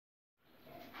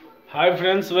Hi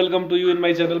friends, welcome two you in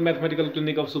my channel mathematical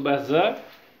clinic of Subhash Jha.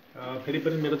 फेरि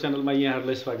पनि मेरो चैनलमा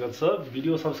यहाँहरूलाई स्वागत छ।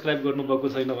 भिडियो सब्सक्राइब गर्नुभएको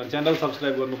छैन भने च्यानल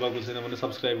सब्सक्राइब गर्नुभएको छैन भने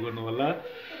सब्सक्राइब गर्नुहोला,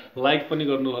 लाइक पनि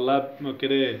गर्नुहोला, के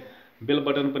अरे बेल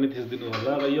बटन पनि थिचिदिनु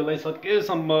होला र यसलाई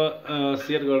सकेसम्म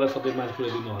सेयर गरेर सबैमा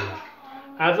पुर्याइदिनु होला।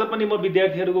 आज पनि म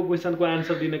विद्यार्थीहरूको क्वेसनको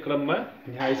आन्सर दिने क्रममा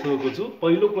यहाँ आइसकेको छु।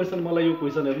 पहिलो क्वेसन मलाई यो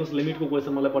क्वेसन हेर्नुहोस्, लिमिटको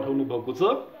क्वेसन मलाई पठाउनु भएको छ।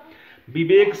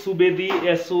 विवेक सुवेदी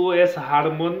एसओएस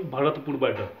हार्मोन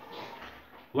भरतपुरबाट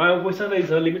उहाँको क्वेसन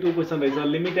रहेछ, लिमिटको क्वेसन रहेछ।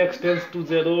 Limit x tends to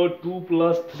 0 2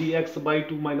 +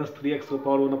 3x/2 - 3x को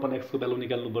पावर 1 अपन x को भ्यालु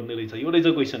निकाल्नु पर्ने रहेछ। यो रहेछ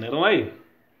क्वेसन। हेरौँ है,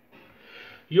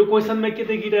 यो क्वेसनमा के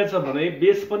देखिरहेछ भने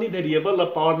बेस पनि भेरिएबल र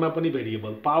पावरमा पनि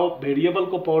भेरिएबल।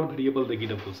 भेरिएबलको पावर भेरिएबल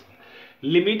देखिरहेको छ।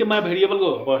 लिमिटमा भेरिएबलको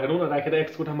अब हेरौँ न, राखेर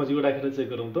x को ठाउँमा 0 राखेर चेक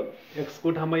गरौँ त। x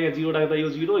को ठाउँमा यहाँ 0 राख्दा यो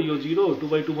 0, यो 0,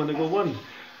 2/2 भनेको 1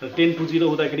 र 10 to 0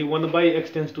 हुँदाखेरि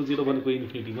 1/x टेन्स टु 0 भनेको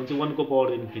इन्फिनिटी, भन्छ 1 को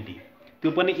पावर इन्फिनिटी।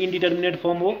 त्यो पनि इन्डिटर्मिनेट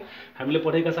फर्म हो। हामीले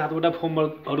पढेका 7वटा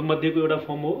फर्महरू मध्येको एउटा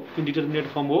फर्म हो, इन्डिटर्मिनेट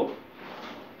फर्म हो।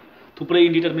 थुप्रै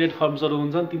इन्डिटर्मिनेट फर्म्सहरू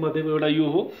हुन्छन्, ती मध्येको एउटा यो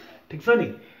हो। ठिक छ नि।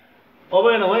 अब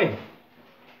हेरौँ है,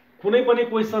 कुनै पनि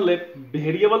क्वेसनले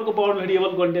भेरिएबलको पावर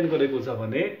भेरिएबल कन्टेन गरेको छ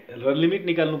भने र लिमिट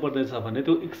निकाल्नु पर्ने छ भने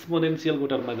त्यो एक्सपोनेन्सियलको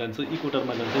टर्ममा जान्छ, इको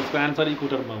टर्ममा जान्छ। यसको आन्सर इको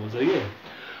टर्ममा हुन्छ के।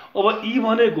 अब ई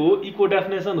भनेको इको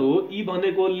डेफिनेसन हो। ई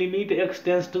भनेको limit x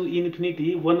tends to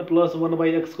infinity 1 +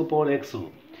 1/x को पावर x हो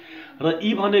र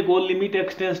ई भनेको limit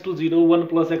x tends to 0 1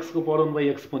 + x को पावर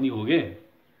 1/x पनि हो के।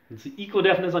 इको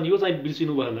डेफिनेसन यो चाहिँ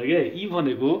बिर्सिनु भएन के। ई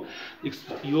भनेको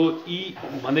यो ई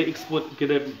भने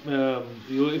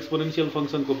यो एक्सपोनेन्सियल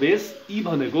फङ्सनको बेस। ई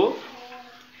भनेको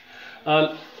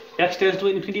एक्स टेन्स टु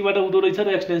इन्फिनिटीबाट हुँदो रहेछ र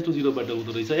एक्स टेन्स टु 0बाट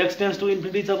हुँदो रहेछ। एक्स टेन्स टु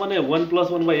इन्फिनिटी छ भने 1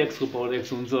 + 1/x को पावर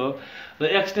x हुन्छ र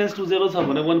एक्स टेन्स टु 0 छ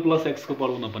भने 1 + x को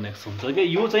पावर 1 अपन x हुन्छ के।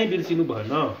 यो चाहिँ बिर्सिनु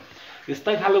भएन।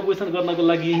 यस्ता खालको क्वेसन गर्नको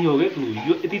लागि यही हो क्या क्लु।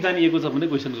 यो यति जानिएको छ भने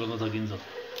क्वेसन गर्न सकिन्छ।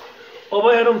 अब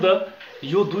हेरौँ त,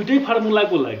 यो दुईटै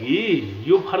फर्मुलाको लागि,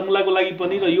 यो फर्मुलाको लागि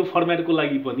पनि र यो फर्मेटको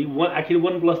लागि पनि आखिर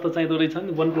 1+ त चाहिँदो रहेछ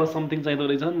नि, 1+ समथिङ चाहिँदो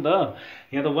रहेछ नि त।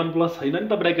 यहाँ त 1+ छैन नि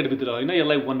त ब्र्याकेटभित्र, होइन।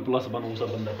 यसलाई 1+ बनाउँछ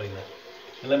भन्दा पहिला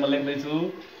यसलाई म लेख्दैछु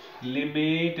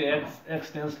लिमिट एक्स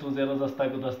टेन्स टु 0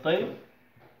 जस्ताको जस्तै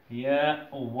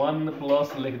यहाँ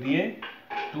 1+ लेखिदिएँ,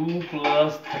 2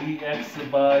 +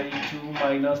 3x/2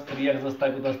 - 3x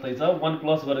जस्ताको जस्तै छ।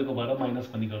 1+ गरेको भएर माइनस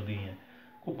पनि गरिदिएँ। यहाँ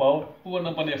को पावर 1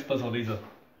 अपन x त छँदैछ।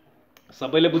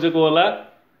 सबैले बुझेको होला।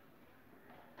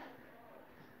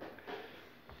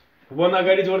 1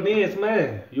 अगाडि जोडिदिएँ यसमा,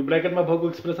 यो ब्र्याकेटमा भएको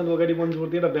एक्सप्रेसनको अगाडि 1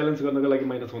 जोडिदिएँ र ब्यालेन्स गर्नको लागि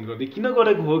 -1 गरिदिएँ। किन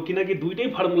गरेको हो? किनकि दुईटै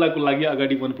फर्मुलाको लागि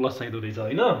अगाडि 1+ चाहिँदो रहेछ,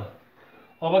 होइन।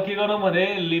 अब के गरौँ भने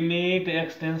लिमिट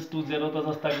एक्स टेन्स टु 0 त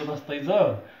जस्ताको जस्तै छ।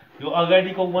 यो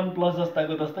अगाडिको 1+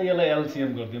 जस्ताको जस्तै यसलाई एलसिएम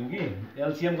गरिदिउँ कि।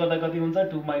 एलसिएम गर्दा कति हुन्छ?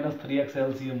 2 - 3x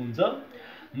एलसिएम हुन्छ।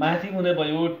 माथि हुने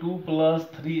भयो 2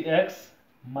 + 3x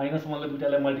माइनस 1ले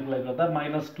दुईटालाई मल्टिप्लाई गर्दा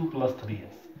 -2 +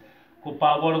 3x को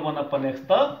पावर 1 अपन x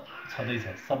त छँदैछ।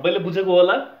 सबैले बुझेको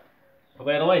होला। अब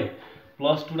हेरौँ है,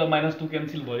 +2 र -2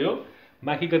 क्यान्सिल भयो।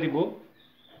 माथि कति भयो?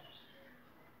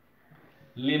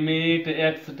 लिमिट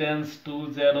एक्स टेन्स टु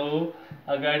 0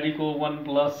 अगाडिको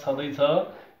 1+ छँदैछ।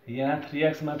 यहाँ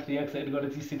 3x मा 3x एड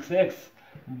गरेपछि 6x/2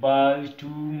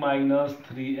 -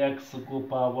 3x को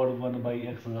पावर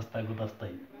 1/x जस्ताको जस्तै।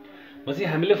 पछि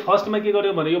हामीले फर्स्टमा के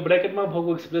गर्यौँ भने यो ब्र्याकेटमा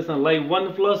भएको एक्सप्रेसनलाई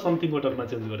 1+ समथिङको टर्ममा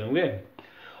चेन्ज गर्यौँ के।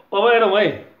 अब हेरौँ है,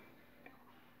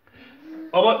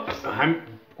 अब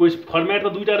फर्मेट त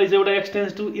दुईटा रहेछ, एउटा एक्स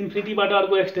टेन्स टु इन्फिनिटीबाट,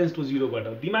 अर्को एक्स टेन्स टु 0बाट।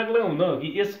 दिमाग लगाउँ न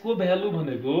कि यसको भ्यालु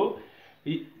भनेको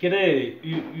के अरे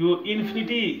यो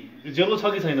इन्फिनिटी 0 छ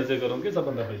कि छैन चेक गरौँ के।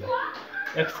 सबभन्दा पहिला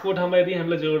एक्स को ठाउँमा यदि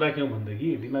हामीले 0 राख्यौँ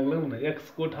भनेदेखि, दिमाग लगाउँ न, एक्स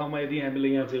को ठाउँमा यदि हामीले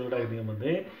यहाँ 0 राखिदियौँ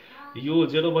भने यो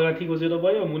 0 माथिको 0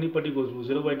 भयो, मुनिपट्टिको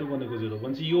 0/2 भनेको 0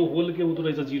 भन्छ। यो होल के हुँदो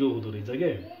रहेछ? 0 हुँदो रहेछ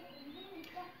के।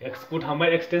 एक्स को ठाउँमा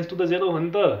एक्स टेन्स टु त 0 हो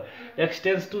नि त। एक्स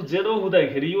टेन्स टु 0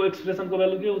 हुँदाखेरि यो एक्सप्रेसनको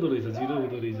भ्यालु के हुँदो रहेछ? 0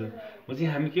 हुँदो रहेछ। पछि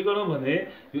हामी के गरौँ भने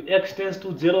यो एक्स टेन्स टु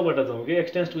 0बाट जाउँ कि।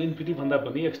 एक्स टेन्स टु इन्फिनिटी भन्दा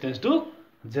पनि एक्स टेन्स टु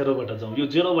 0बाट जाउँ, यो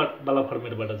 0 वाला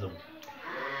फर्मेटबाट जाउँ।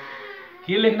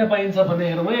 के लेख्न पाइन्छ भने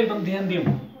हेरौँ है, एकदम ध्यान दिउँ।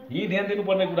 यही ध्यान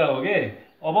दिनुपर्ने कुरा हो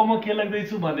के। अब म के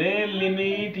लेख्दैछु भने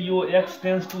लिमिट यो एक्स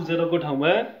टेन्स टु 0 को ठाउँमा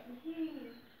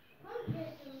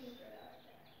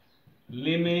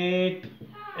लिमिट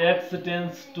एक्स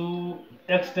टेन्स टु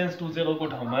 0 को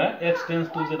ठाउँमा एक्स टेन्स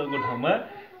टु 0 को ठाउँमा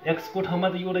एक्स को ठाउँमा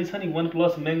त यो रहेछ नि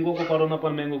 1+ म्याङ्गोको पावर 1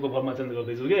 अपन म्याङ्गोको फर्ममा चेन्ज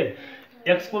गर्दैछु के।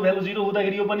 एक्स को भ्यालु 0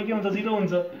 हुँदाखेरि यो पनि के हुन्छ? 0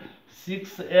 हुन्छ।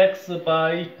 6x/2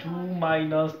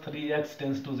 - 3x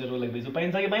टेन्स टु 0 लेख्दैछु।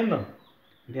 पाइन्छ कि पाइन्न?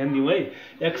 ध्यान दिउँ है।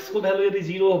 एक्स को भ्यालु यदि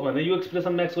 0 हो भने यो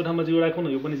एक्सप्रेसनमा एक्स को ठाउँमा 0 राखौँ न,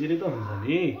 यो पनि 0 त हुन्छ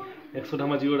नि। एक्स को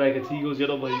ठाउँमा 0 राखेपछि यो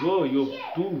 0 भइगयो, यो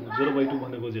 2 0/2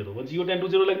 भनेको 0 भन्छ। यो 10 to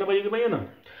 0 लेख्न पाइयो कि पाइएन?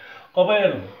 अब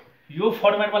हेर्नु यो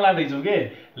फर्मेटमा लाँदैछु के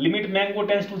लिमिट म्याङ्गो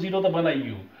टेन्स टु 0 त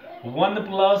बनाइयो 1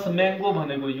 प्लस म्याङ्गो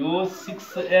भनेको यो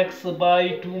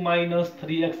 6x/2 -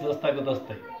 3x जस्ताको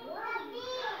जस्तै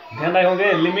ध्यान राखौँ के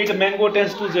limit mango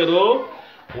tense to 0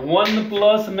 1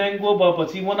 plus mango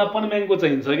भएपछि 1 अपन म्याङ्गो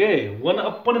चाहिन्छ के 1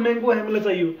 अपन म्याङ्गो हामीलाई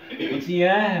चाहियो पछि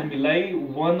यहाँ हामीलाई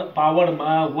 1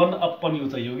 पावरमा 1 अपन यो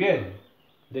चाहियो के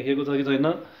देखेको छ कि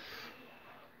छैन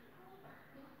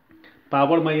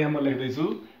पावरमा यहाँ म लेख्दैछु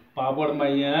पावरमा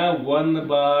यहाँ 1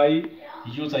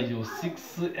 यो चाहियो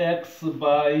 6x/2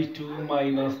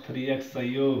 - 3x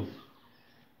चाहियो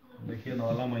देखिएन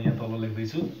होला म यहाँ तल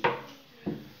लेख्दैछु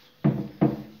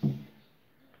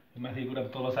माथि कुरा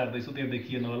तल सार्दैछु त्यहाँ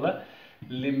देखिएन होला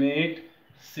limit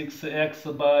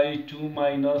 6x/2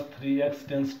 - 3x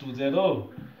tense to 0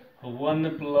 1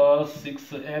 plus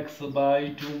 6x/2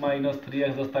 -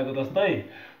 3x जस्ताको जस्तै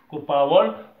को पावर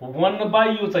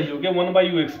 1/u चाहियो के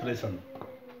 1/u एक्सप्रेसन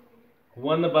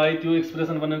 1/ त्यो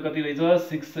एक्सप्रेसन भनेको कति रहेछ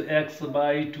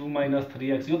 6x/2 -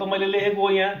 3x यो त मैले लेखेको हो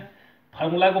यहाँ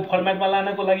फर्मुलाको फर्मेटमा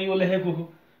लानको लागि यो लेखेको हो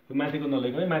माथिको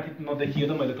नलेखेको है माथि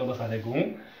नदेखिएर मैले तल सारेको हुँ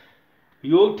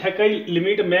यो ठ्याक्कै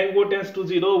limit mango tense to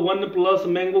 0 1 plus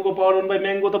म्याङ्गोको power 1/,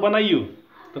 mango त बनाइयो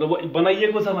तर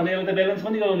बनाइएको छ भने यसलाई त ब्यालेन्स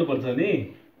पनि गराउनु पर्छ नि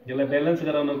यसलाई ब्यालेन्स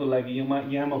गराउनको लागि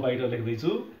यहाँ म बाहिर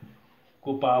लेख्दैछु को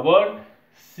पावर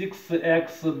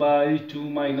 6x/2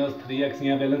 - 3x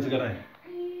यहाँ ब्यालेन्स गराएँ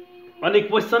अनि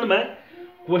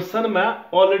क्वेसनमा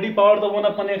अलरेडी पावर त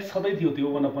 1/x छँदै थियो त्यो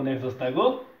 1/x जस्ताको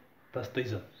जस्तै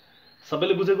छ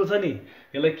सबैले बुझेको छ नि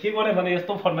यसलाई के गर्ने भने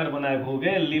यस्तो फर्मेट बनाएको हो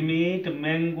के limit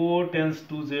mango tense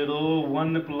to 0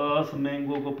 1 plus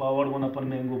म्याङ्गोको power 1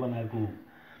 mango बनाएको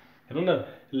हेर्नु न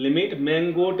limit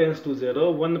mango tense to 0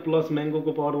 1 plus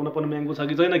म्याङ्गोको power 1 mango छ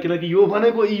कि छैन किनकि यो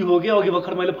भनेको ई हो कि अघि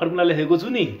भर्खर मैले फर्मुला लेखेको छु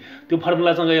नि त्यो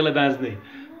फर्मुलासँग यसलाई दाँच्ने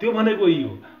त्यो भनेको ई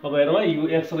हो अब हेरौँ है यो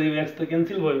x र यो x त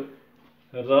क्यान्सल भयो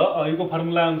र अहिलेको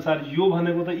फर्मुला अनुसार यो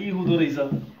भनेको त ई हुँदो रहेछ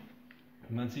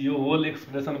मान्छे यो होल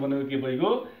एक्सप्रेसन भनेको के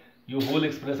भइगयो यो होल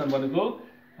एक्सप्रेसन भनेको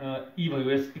ई भयो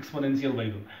एक्सपोनेन्शियल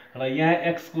भइगयो र यहाँ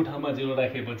x को ठाउँमा 0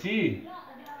 राखेपछि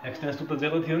x टेन्स टु त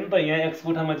 0 थियो नि त यहाँ x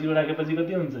को ठाउँमा 0 राखेपछि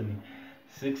कति हुन्छ नि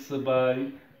 6/2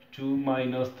 -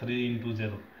 3 *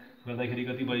 0 गर्दाखेरि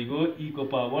कति भइगयो e को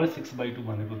पावर 6/2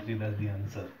 भनेको 3 द्याट्स द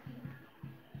आन्सर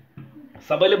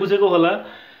सबैले बुझेको होला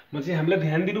म चाहिँ हामीले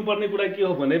ध्यान दिनुपर्ने कुरा के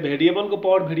हो भने भेरिएबलको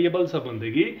पावर भेरिएबल छ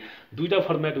भनेदेखि दुईटा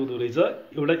फर्मेट हुँदो रहेछ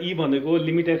एउटा ई भनेको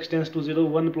limit x tense to 0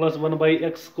 1 plus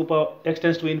 1/x को power x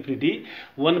tense to infinity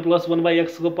 1 plus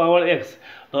 1/x को पावर x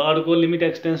र अर्को limit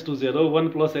x tense to 0 1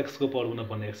 plus x को पावर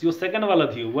 1/x यो सेकेन्ड वाला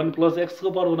थियो 1 प्लस x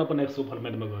को पावर 1/x को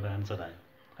फर्मेटमा गएर आन्सर आयो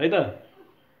है त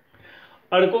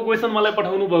अर्को क्वेसन मलाई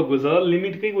पठाउनु भएको छ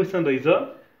लिमिटकै क्वेसन रहेछ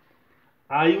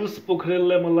आयुष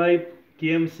पोखरेलले मलाई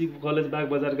केएमसी कलेज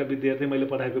बागबजारका विद्यार्थी मैले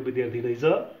पढाएको विद्यार्थी रहेछ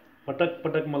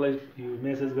पटक मलाई यो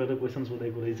मेसेज गरेर क्वेसन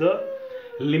सोधेको रहेछ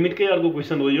लिमिटकै अर्को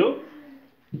क्वेसन हो यो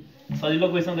सजिलो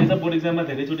क्वेसन रहेछ बोर्ड एक्जाममा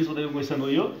धेरैचोटि सोधेको क्वेसन हो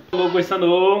यो क्वेसन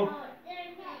हो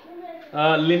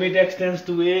limit x tense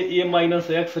to a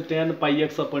 - x tan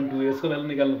πx/2a यसको भ्यालु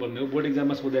निकाल्नु पर्ने हो बोर्ड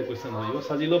एक्जाममा सोधेको क्वेसन हो यो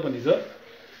सजिलो पनि छ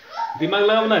दिमाग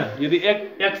लगाऊ न यदि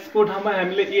x को ठाउँमा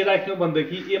हामीले a राख्यौं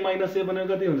भनेदेखि a - a भनेको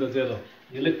कति हुन्छ 0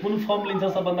 यसले कुन फर्म लिन्छ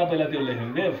सबभन्दा पहिला त्यो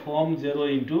लेख्यौं के फर्म 0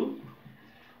 इन्टु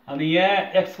अनि यहाँ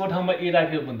x को ठाउँमा a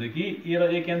राख्यो भनेदेखि a र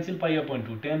a क्यान्सल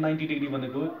π/2 tan 90 डिग्री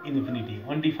भनेको इन्फिनिटी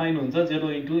अनडिफाइन हुन्छ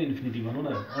 0 इन्टु इन्फिनिटी भनौं न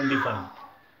अनडिफाइन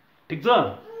ठीक छ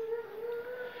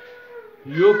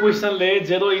यो क्वेशनले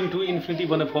 0 इन्टु इन्फिनिटी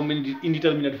भन्ने फर्म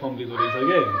इन्डिटरमिनेट फर्म लिएको रहेछ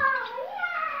के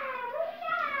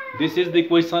this is the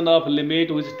question of limit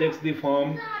which takes the form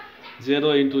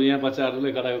 0 into यहाँ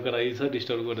बच्चाहरुले गराइ छ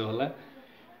डिस्टर्ब गर्नु होला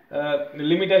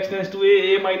limit x tense to a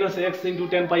 - x into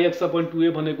tan πx/2a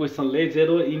भन्ने क्वेशनले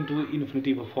 0 इन्टु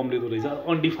इन्फिनिटी फर्म लिएको रहेछ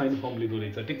अनडिफाइन्ड फर्म लिएको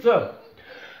रहेछ ठीक छ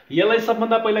यसलाई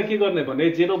सबभन्दा पहिला के गर्ने भने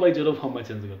 0/0 फर्ममा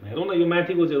चेन्ज गर्ने हेरौँ न यो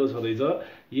माथिको 0 छदैछ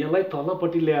यसलाई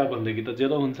तलपट्टि ल्याए भनेदेखि त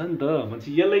 0 हुन्छ नि त भन्छ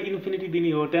यसलाई इन्फिनिटी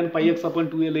दिने हो tan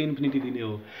πx/2a ले इन्फिनिटी दिने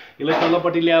हो यसलाई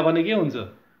तलपट्टि ल्याए भने के हुन्छ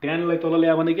tan लाई तल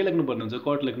ल्याए भने के लेख्नु पर्ने हुन्छ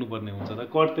कट लेख्नु पर्ने हुन्छ र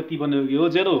कट त्यति भनेको के हो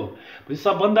 0 भन्छ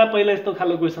सबभन्दा पहिला यस्तो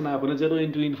खालको क्वेशन आयो भने 0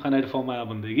 इन्टु इन्फाइनाइट फर्ममा आयो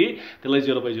भनेदेखि त्यसलाई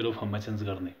 0/0 फर्ममा चेन्ज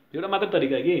गर्ने एउटा मात्र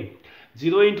तरिका के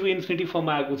 0 इन्टु इन्फिनिटी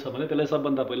फर्ममा आएको छ भने त्यसलाई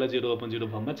सबभन्दा पहिला 0/0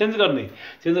 फर्ममा चेन्ज गर्ने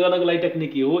चेन्ज गर्नको लागि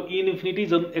टेक्निक के हो इन्फिनिटी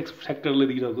जुन x फ्याक्टरले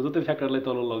दिइरहेको छ त्यो फ्याक्टरलाई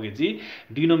तल लगेपछि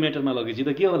डिनोमिनेटरमा लगेपछि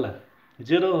त के होला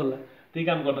 0 होला त्यही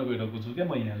काम गर्न गइरहेको छु के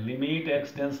म यहाँ limit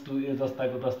x tense to a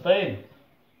जस्ताको जस्तै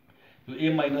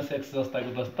यो a - x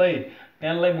जस्ताको जस्तै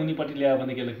tan लाई मुनिपट्टि ल्यायो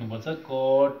भने के लेख्नु पर्छ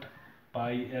cot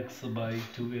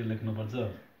πx/2a लेख्नु पर्छ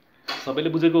सबैले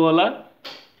बुझेको होला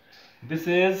दिस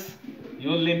इज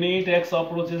यो limit x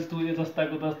approaches to a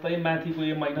जस्ताको जस्तै माथिको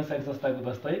a माइनस x जस्ताको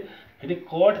जस्तै फेरि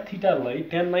cot थीटालाई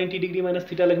tan 90 degree minus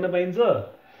theta लेख्न पाइन्छ।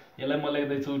 यसलाई म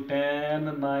लेख्दैछु tan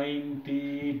 90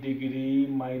 डिग्री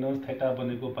माइनस थीटा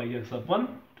भनेको पाइ x अपन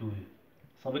 2a।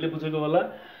 सबैले बुझेको होला।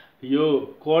 यो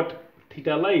cot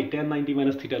थीटालाई tan 90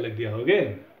 माइनस थीटा लेखिदिया हो के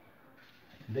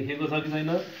देखेको छ कि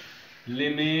छैन।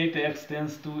 Limit x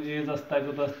tense to a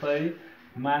जस्ताको जस्तै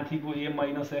माथिको a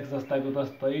माइनस x जस्ताको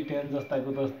जस्तै tan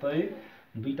जस्ताको जस्तै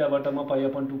दुईटाबाट म पाइ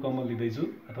अपन 2 कमन लिँदैछु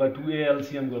अथवा 2a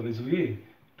एलसीएम गर्दैछु कि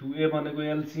 2a भनेको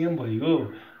एलसीएम भइगयो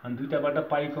अनि दुईटाबाट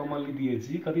पाइ कमन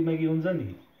लिदिएपछि कतिमा के हुन्छ नि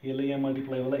यसले यहाँ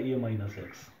मल्टिप्लाई होला a माइनस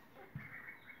x।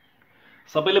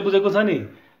 सबैले बुझेको छ नि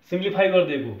सिम्प्लिफाई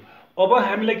गरिदिएको। अब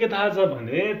हामीलाई के थाहा छ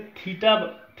भने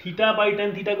थीटा बाइ tan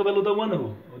थीटाको भ्यालु त 1 हो।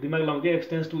 दिमाग लाउँ के x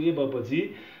टेन्स टु a भएपछि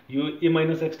यो a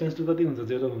minus x tense to कति हुन्छ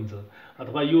 0 हुन्छ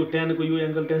अथवा यो tan को यो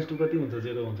एंगल टेन्स टु कति हुन्छ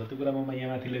 0 हुन्छ। त्यो कुरा म यहाँ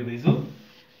माथि लेख्दैछु।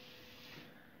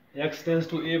 x टेन्स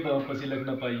टु a भएपछि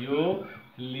लेख्न पाइयो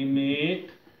लिमिट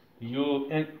यो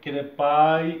के रे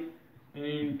पाइ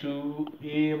into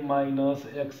a minus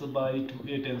x by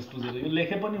 2a tense to 0। यो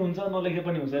लेखे पनि हुन्छ नलेखे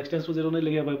पनि हुन्छ। x टेन्स टु 0 नै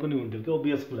लेखे भए पनि हुन्थ्यो के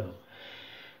ओबियस कुरा हो।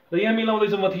 र यहाँ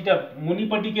मिलाउँदैछु म थीटा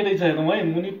मुनिपट्टि के रहेछ हेरौँ है।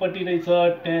 मुनिपट्टि रहेछ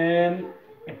tan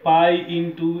पाइ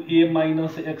into a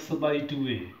minus x by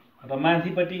 2a र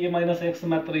माथिपट्टि a माइनस x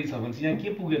मात्रै छ भने यहाँ के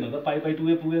पुगेन त पाइ बाइ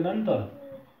 2a पुगेन नि त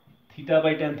थीटा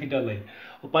बाइ tan थीटालाई।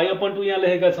 पाइ अपन 2 यहाँ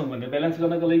लेखेका छौँ भने ब्यालेन्स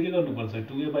गर्नको लागि के गर्नुपर्छ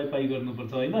 2a बाइ पाइ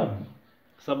गर्नुपर्छ हैन।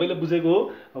 सबैले बुझेको हो।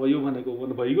 अब यो भनेको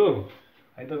 1 भइगयो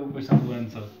है त क्वेशनको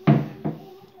आन्सर।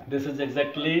 दिस इज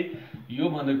एक्ज्याक्टली यो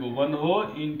भनेको 1 हो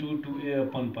इन्टु 2a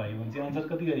अपन पाइ भने चाहिँ आन्सर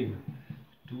कति आइगयो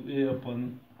 2a अपन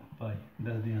पाइ।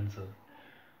 That's the answer.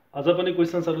 अझ पनि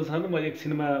क्वेशन्सहरु छन् म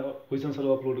एकछिनमा क्वेशन्सहरु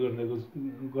अपलोड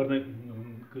गर्ने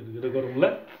गरौँला।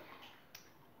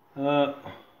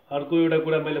 अर्को एउटा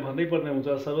कुरा मैले भन्नै पर्ने हुन्छ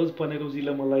सरोज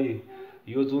पनेरुजीले मलाई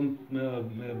यो जुन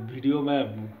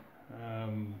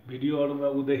भिडियोहरुमा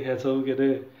उ देखाएको छ के रे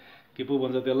के पो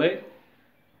भन्छ त्यसलाई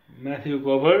म्याथ्यु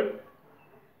कभर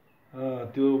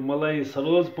त्यो मलाई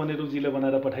सरोज पनेरुजीले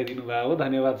बनाएर पठाइदिनु भएको हो।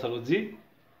 धन्यवाद Saroj ji.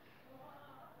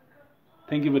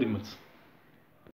 Thank you very much.